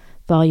alle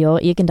paar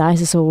Jahre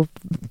irgendeines so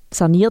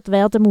saniert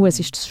werden muss,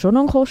 ist das schon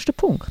noch ein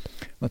Kostenpunkt.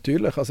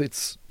 Natürlich, also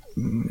jetzt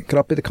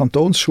gerade bei den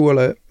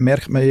Kantonsschulen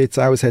merkt man jetzt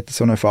auch, es hat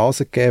so eine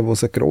Phase gegeben, wo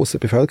es einen grossen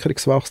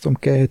Bevölkerungswachstum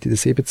gegeben hat, in den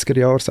 70er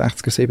Jahren,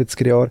 60er,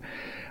 70er Jahren,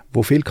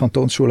 wo viele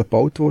Kantonsschulen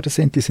gebaut worden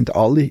sind, die sind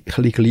alle ein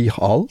bisschen gleich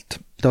alt.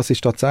 Das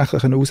ist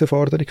tatsächlich eine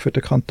Herausforderung für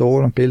den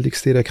Kanton und die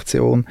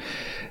Bildungsdirektion,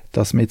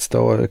 dass man jetzt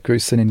da eine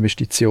gewisse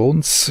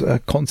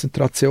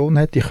Investitionskonzentration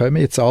hat. Die kommen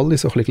jetzt alle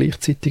so ein bisschen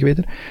gleichzeitig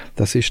wieder.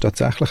 Das ist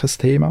tatsächlich ein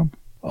Thema.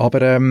 Aber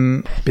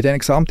bei diesen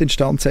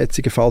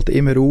Gesamtinstandsetzungen fällt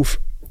immer auf,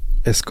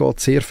 es geht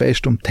sehr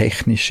fest um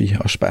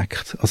technische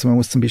Aspekte. Also man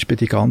muss zum Beispiel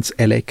die ganze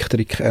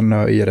Elektrik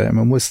erneuern,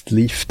 man muss die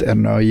Lift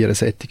erneuern,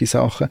 solche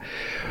Sachen.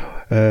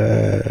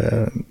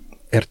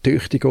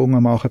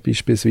 Ertüchtigungen machen,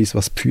 beispielsweise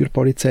was die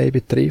Feuerpolizei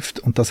betrifft.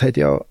 Und das hat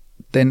ja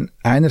dann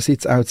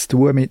einerseits auch zu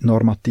tun mit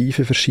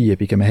normativen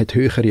Verschiebungen. Man hat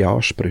höhere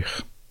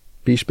Ansprüche.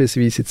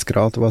 Beispielsweise jetzt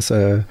gerade was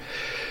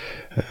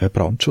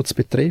Brandschutz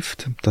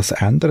betrifft. Das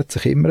ändert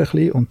sich immer ein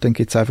bisschen und dann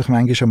gibt es einfach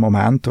manchmal einen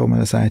Moment, wo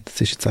man sagt,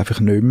 es ist jetzt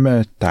einfach nicht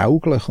mehr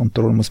tauglich und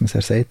darum muss man es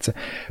ersetzen.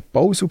 Die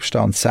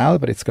Bausubstanz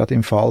selber, jetzt gerade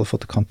im Fall von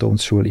der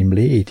Kantonsschule im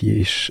Lee,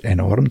 die ist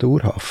enorm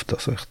dauerhaft.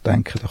 Also ich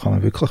denke, da kann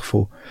man wirklich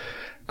von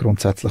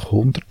grundsätzlich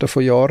Hunderten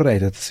von Jahren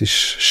reden. Das ist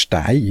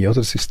Stein, oder?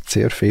 Das ist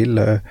sehr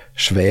viel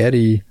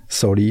schwere,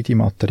 solide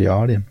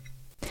Materialien.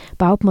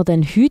 Baut man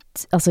denn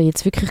heute, also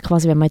jetzt wirklich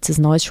quasi, wenn man jetzt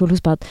ein neues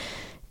Schulhaus baut,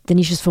 dann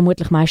ist es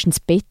vermutlich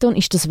meistens Beton.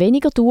 Ist das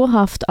weniger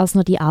dauerhaft als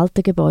noch die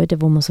alten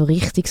Gebäude, wo man so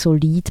richtig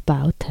solid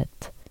gebaut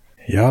hat?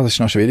 Ja, das ist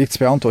noch schwierig zu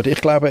beantworten. Ich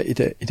glaube, in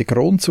der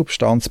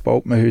Grundsubstanz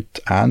baut man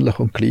heute ähnlich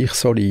und gleich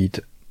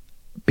solid.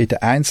 Bei den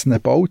einzelnen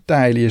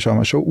Bauteilen ist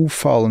aber schon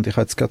auffallend. Ich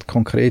habe jetzt gerade ein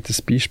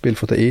konkretes Beispiel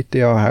von der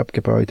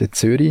ETH-Hauptgebäude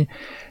Zürich.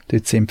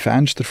 Dort sind die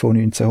Fenster von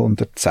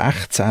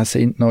 1916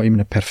 sind noch in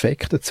einem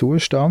perfekten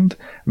Zustand,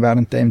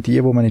 währenddem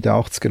die man in den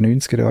 80er,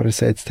 90er Jahren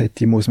ersetzt hat,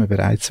 die muss man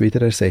bereits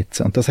wieder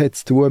ersetzen. Und das hat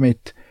zu tun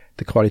mit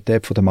der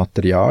Qualität der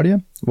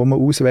Materialien, die man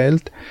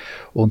auswählt,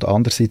 und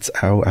andererseits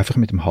auch einfach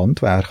mit dem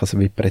Handwerk, also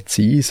wie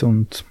präzise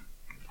und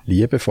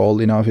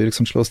liebevoll in Anführungs-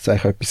 und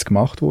Schlusszeichen etwas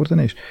gemacht worden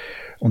ist.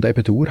 Und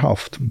eben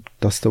dauerhaft.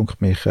 Das denke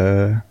mich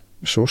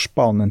schon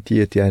spannend,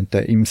 die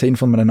im Sinn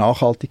von einem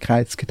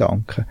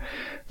Nachhaltigkeitsgedanken,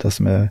 dass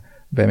man,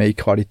 wenn man in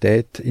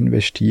Qualität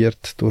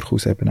investiert,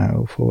 durchaus eben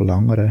auch von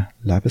langeren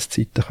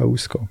Lebenszeiten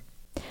ausgehen kann.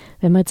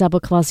 Wenn man jetzt aber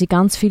quasi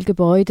ganz viele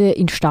Gebäude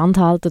instand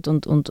haltet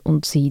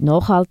und sie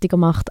nachhaltiger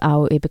macht,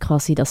 auch eben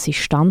quasi, dass sie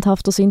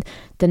standhafter sind,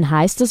 dann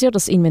heisst das ja,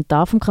 dass das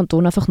Inventar vom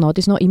Kanton einfach noch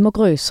immer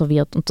grösser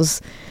wird. Und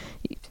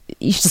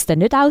ist das dann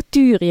nicht auch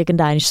teuer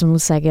irgendwann? Man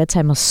muss sagen, jetzt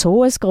haben wir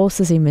so ein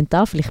grosses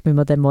Inventar, vielleicht müssen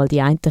wir dann mal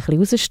die einen ein bisschen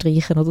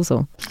rausstreichen oder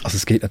so. Also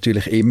es gibt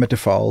natürlich immer den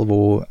Fall,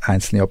 wo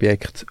einzelne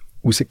Objekte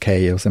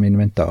rausfallen aus dem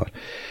Inventar.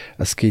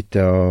 Es gibt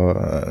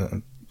ja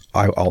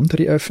auch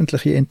andere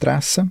öffentliche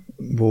Interessen,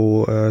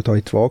 die da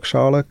in die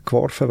Waagschale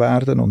geworfen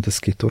werden, und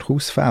es gibt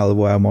durchaus Fälle,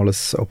 wo auch mal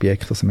ein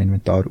Objekt aus dem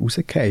Inventar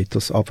rausfällt,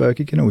 aus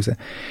Abwägungen raus.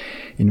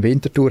 In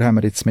Winterthur haben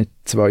wir jetzt mit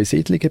 2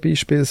 Siedlungen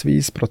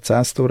beispielsweise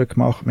Prozess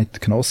durchgemacht mit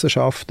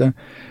Genossenschaften,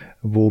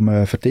 wo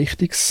man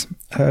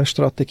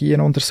Verdichtungsstrategien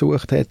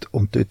untersucht hat,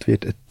 und dort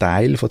wird ein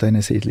Teil von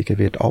diesen Siedlungen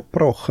wird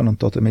abgebrochen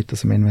und damit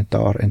aus dem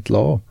Inventar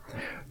entlassen,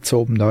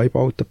 zum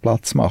Neubauten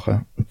Platz zu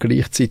machen. Und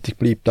gleichzeitig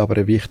bleibt aber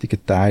ein wichtiger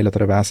Teil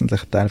oder ein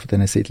wesentlicher Teil von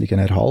diesen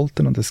Siedlungen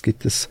erhalten, und es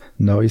gibt ein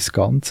neues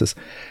Ganzes.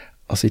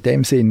 Also in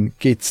dem Sinn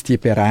gibt es die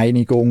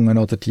Bereinigungen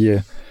oder die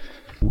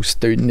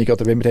Ausdünnung,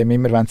 oder wie wir dem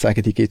immer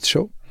sagen, die gibt es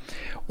schon.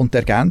 Und die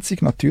Ergänzung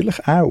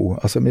natürlich auch.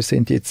 Also wir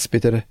sind jetzt bei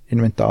der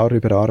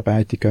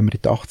Inventarüberarbeitung, gehen wir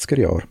in die 80er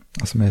Jahre.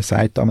 Also man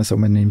sagt damals so,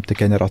 man nimmt eine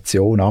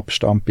Generation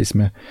Abstand, bis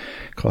man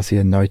quasi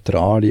eine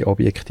neutrale,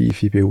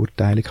 objektive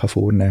Beurteilung kann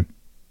vornehmen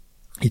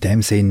kann. In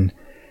dem Sinn,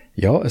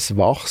 ja, es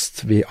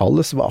wächst, wie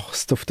alles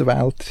wächst auf der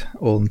Welt,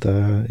 und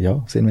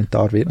das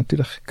Inventar wird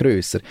natürlich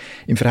grösser.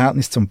 Im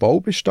Verhältnis zum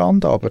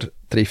Baubestand aber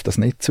trifft das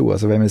nicht zu.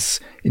 Also wenn man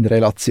es in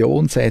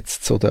Relation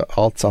setzt zu der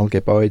Anzahl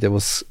Gebäude, die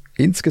es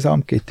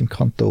insgesamt gibt im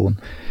Kanton,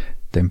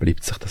 dann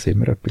bleibt sich das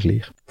immer etwa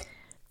gleich.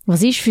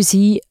 Was ist für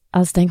Sie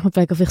als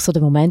Denkmalpfleger vielleicht so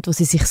der Moment, wo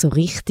Sie sich so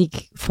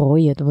richtig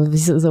freuen?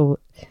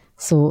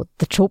 So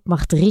der Job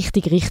macht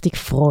richtig, richtig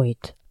Freude.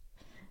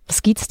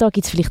 Was gibt es da?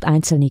 Gibt es vielleicht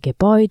einzelne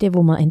Gebäude,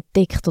 wo man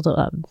entdeckt,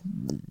 oder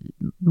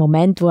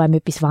Moment, wo einem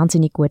etwas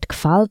wahnsinnig gut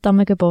gefällt an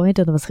einem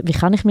Gebäude? Oder wie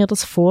kann ich mir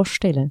das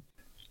vorstellen?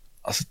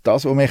 Also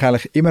das, was mich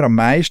eigentlich immer am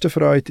meisten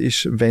freut,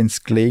 ist, wenn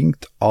es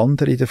gelingt,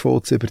 andere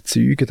davon zu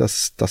überzeugen,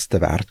 dass das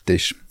der Wert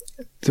ist.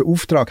 Den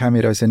Auftrag haben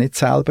wir uns ja nicht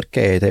selber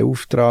gegeben. Der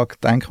Auftrag,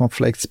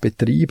 Denkmalpflege zu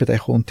betreiben, der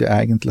kommt ja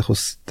eigentlich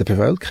aus der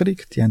Bevölkerung.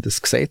 Die haben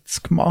das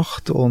Gesetz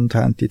gemacht und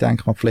haben die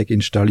Denkmalpflege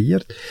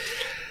installiert.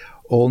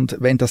 Und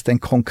wenn das dann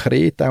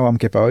konkret auch am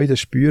Gebäude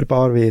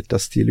spürbar wird,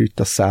 dass die Leute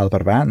das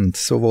selber wollen,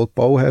 sowohl die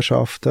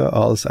Bauherrschaften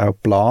als auch die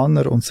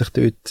Planer, und sich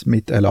dort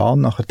mit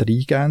Elan nachher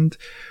reingehen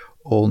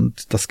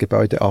und das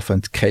Gebäude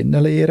anfangen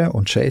kennenlernen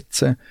und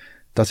schätzen,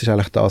 das ist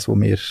eigentlich das, was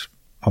mir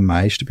am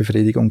meisten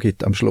Befriedigung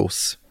gibt am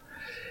Schluss.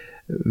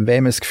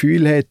 Wenn man das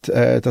Gefühl hat,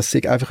 dass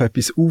sich einfach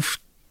etwas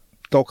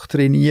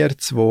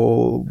aufdoktriniert,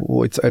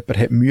 wo jetzt jemand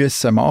hat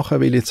müssen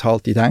machen, weil jetzt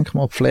halt die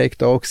Denkmalpflege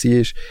da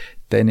war,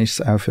 dann ist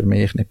es auch für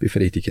mich nicht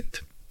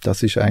befriedigend.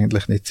 Das ist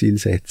eigentlich nicht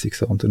Zielsetzung,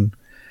 sondern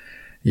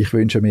ich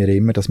wünsche mir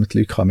immer, dass man die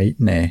Leute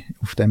mitnehmen kann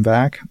auf dem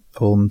Weg,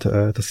 und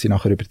dass sie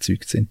nachher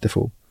überzeugt sind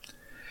davon.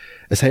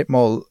 Es hat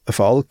mal einen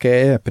Fall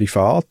gegeben, einen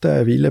privaten,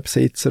 einen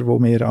Villenbesitzer, der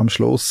mir am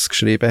Schluss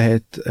geschrieben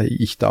hat,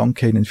 ich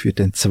danke Ihnen für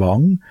den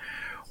Zwang.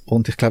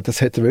 Und ich glaube,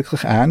 das hat er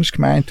wirklich ernst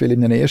gemeint, weil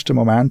im ersten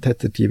Moment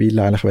hat er die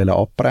Villa eigentlich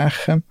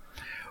abbrechen.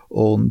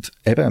 Und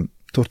eben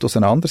durch die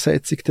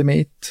Auseinandersetzung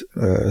damit,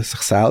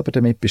 sich selber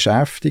damit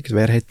beschäftigt,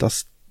 wer hat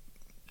das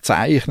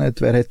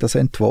gezeichnet, wer hat das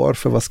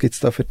entworfen, was gibt es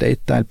da für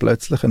Details,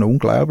 plötzlich eine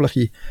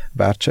unglaubliche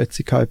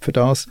Wertschätzung für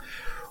das.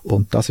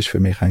 Und das ist für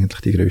mich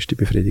eigentlich die grösste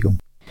Befriedigung.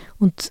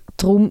 Und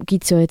darum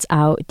gibt es ja jetzt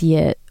auch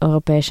die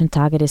Europäischen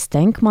Tage des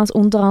Denkmals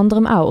unter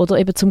anderem auch, oder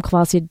eben zum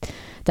quasi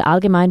der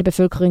allgemeinen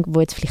Bevölkerung, die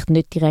jetzt vielleicht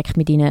nicht direkt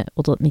mit Ihnen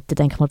oder mit der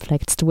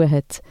Denkmalpflege zu tun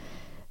hat,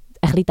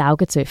 ein bisschen die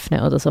Augen zu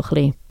öffnen oder so ein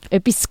bisschen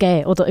etwas zu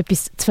geben oder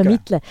etwas zu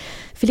vermitteln. Okay.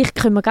 Vielleicht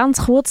können wir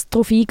ganz kurz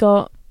darauf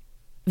eingehen,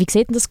 wie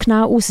sieht denn das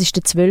genau aus? Es ist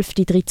der 12.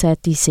 13.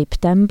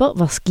 September.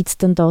 Was gibt es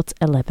denn da zu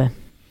erleben?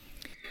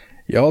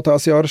 Ja,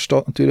 dieses Jahr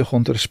steht natürlich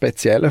unter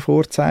speziellen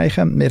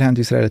Vorzeichen. Wir haben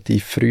uns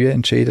relativ früh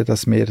entschieden,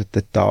 dass wir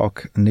den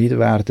Tag nicht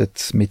werden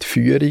mit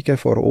Führungen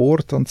vor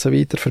Ort und so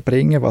weiter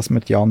verbringen, was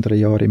wir die anderen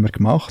Jahre immer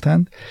gemacht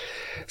haben,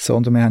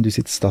 sondern wir haben uns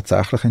jetzt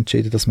tatsächlich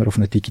entschieden, dass wir auf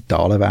einen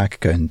digitalen Weg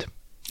gehen.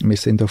 Wir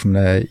sind auf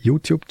einem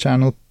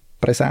YouTube-Channel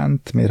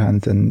präsent, wir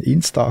haben einen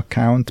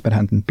Insta-Account, wir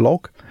haben einen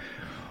Blog.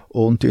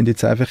 Und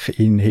jetzt einfach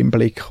im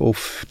Hinblick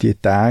auf die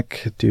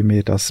Tage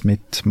wir das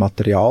mit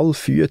Material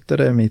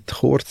füttern, mit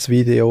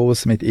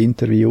Kurzvideos, mit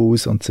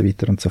Interviews und so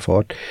weiter und so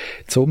fort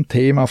zum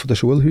Thema der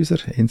Schulhäuser,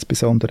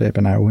 insbesondere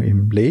eben auch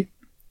im Lee.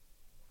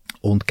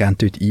 Und geben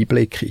dort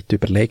Einblick in die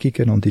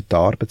Überlegungen und in die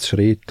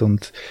Arbeitsschritte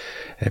und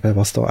eben,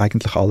 was da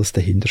eigentlich alles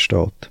dahinter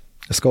steht.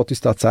 Es geht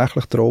uns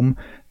tatsächlich darum,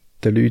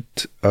 den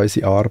Leuten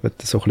unsere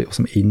Arbeit so ein bisschen aus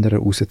dem Inneren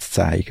raus zu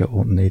zeigen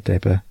und nicht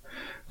eben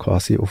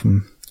quasi auf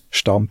dem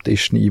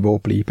Stammtischniveau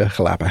bleiben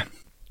kleben.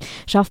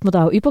 Schafft man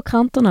da auch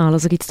überkantonal?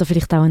 Also gibt es da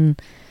vielleicht auch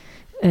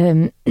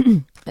eine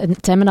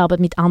Zusammenarbeit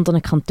mit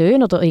anderen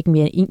Kantonen oder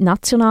irgendwie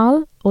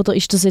national? Oder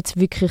ist das jetzt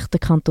wirklich, der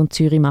Kanton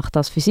Zürich macht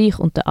das für sich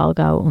und der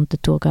Aargau und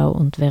der Thurgau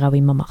und wer auch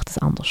immer macht das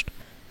anders?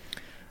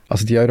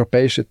 Also die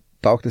Europäischen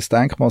Tag des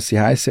Denkmals, sie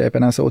heissen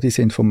eben auch so, die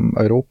sind vom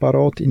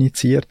Europarat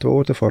initiiert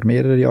worden, vor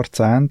mehreren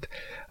Jahrzehnten.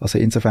 Also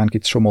insofern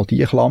gibt es schon mal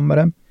die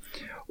Klammern.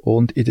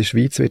 Und in der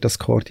Schweiz wird das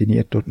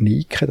koordiniert durch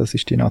NIKE, das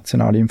ist die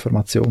Nationale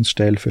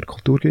Informationsstelle für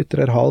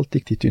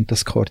Kulturgütererhaltung, die tun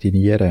das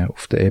koordinieren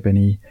auf der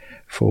Ebene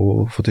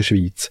von der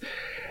Schweiz.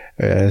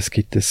 Es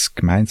gibt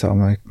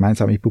eine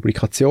gemeinsame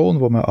Publikation,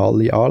 wo man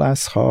alle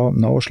Anlässe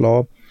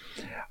nachschlagen kann.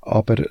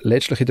 Aber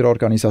letztlich in der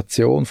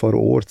Organisation vor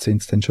Ort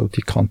sind es dann schon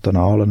die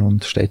kantonalen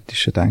und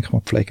städtischen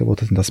Denkmalpfleger,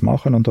 die das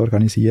machen und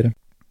organisieren.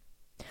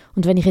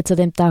 Und wenn ich jetzt an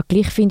dem Tag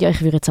gleich finde, ja,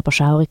 ich würde jetzt aber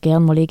schaurig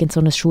gerne mal irgend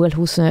so ein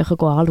Schulhaus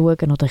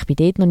anschauen oder ich bin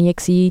dort noch nie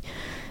gewesen,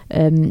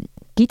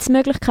 gibt es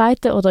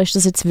Möglichkeiten oder ist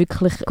das jetzt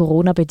wirklich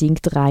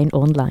Corona-bedingt rein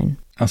online?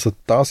 Also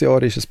dieses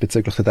Jahr ist es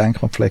bezüglich der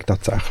Denkmalpflege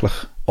tatsächlich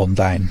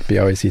online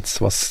bei uns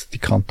jetzt, was die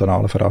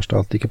kantonalen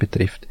Veranstaltungen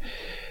betrifft.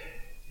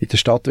 In der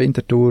Stadt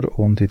Winterthur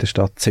und in der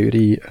Stadt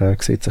Zürich sieht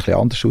es ein bisschen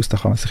anders aus. Da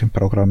kann man sich im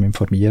Programm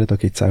informieren. Da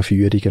gibt es auch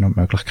Führungen und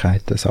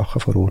Möglichkeiten, Sachen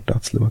vor Ort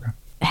anzuschauen.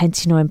 Haben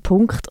Sie noch einen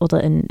Punkt oder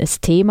ein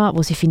Thema,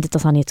 wo Sie finden,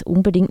 das habe ich jetzt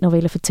unbedingt noch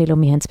erzählen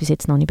und wir haben es bis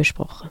jetzt noch nicht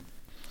besprochen?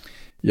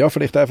 Ja,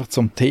 vielleicht einfach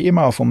zum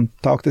Thema vom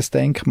Tag des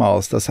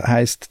Denkmals. Das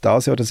heisst,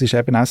 das Jahr, das ist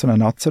eben auch so eine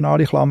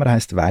nationale Klammer,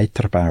 heisst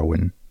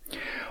Weiterbauen.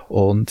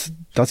 Und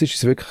das ist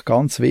uns wirklich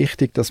ganz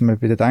wichtig, dass man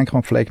bei der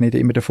Denkmalpflege nicht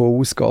immer davon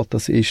ausgeht,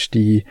 das ist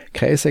die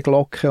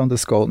Käseglocke und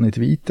es geht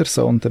nicht weiter,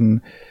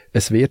 sondern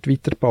es wird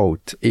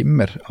weitergebaut.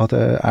 Immer. Auch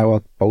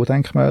an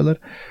Baudenkmälern.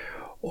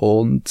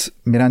 Und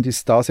wir haben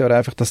uns dieses Jahr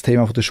einfach das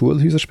Thema der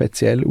Schulhäuser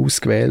speziell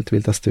ausgewählt,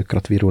 weil das dort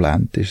gerade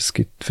virulent ist. Es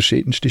gibt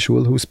verschiedenste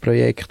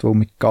Schulhausprojekte, wo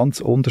mit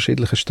ganz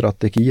unterschiedlichen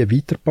Strategien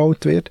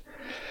weitergebaut wird.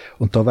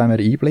 Und da wollen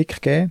wir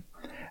Einblick geben,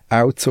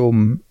 auch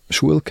zum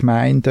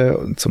Schulgemeinden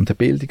und zum der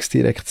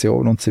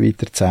Bildungsdirektion und so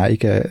weiter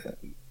zeigen,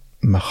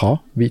 man kann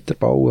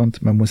weiterbauen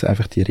und man muss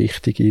einfach die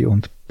richtige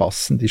und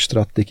passende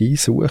Strategie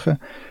suchen,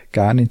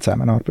 gerne in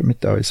Zusammenarbeit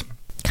mit uns.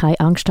 Keine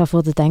Angst haben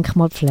vor der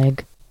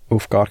Denkmalpflege?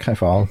 Auf gar keinen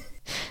Fall.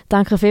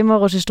 Danke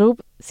vielmals, Roger Strub,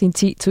 sind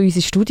Sie zu uns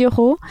ins Studio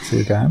gekommen.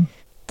 Sehr gerne.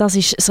 Das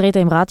war das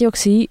Reden im Radio.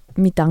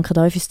 Wir danken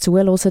euch fürs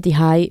Zuhören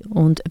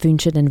und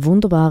wünschen einen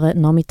wunderbaren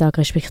Nachmittag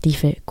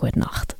respektive gute Nacht.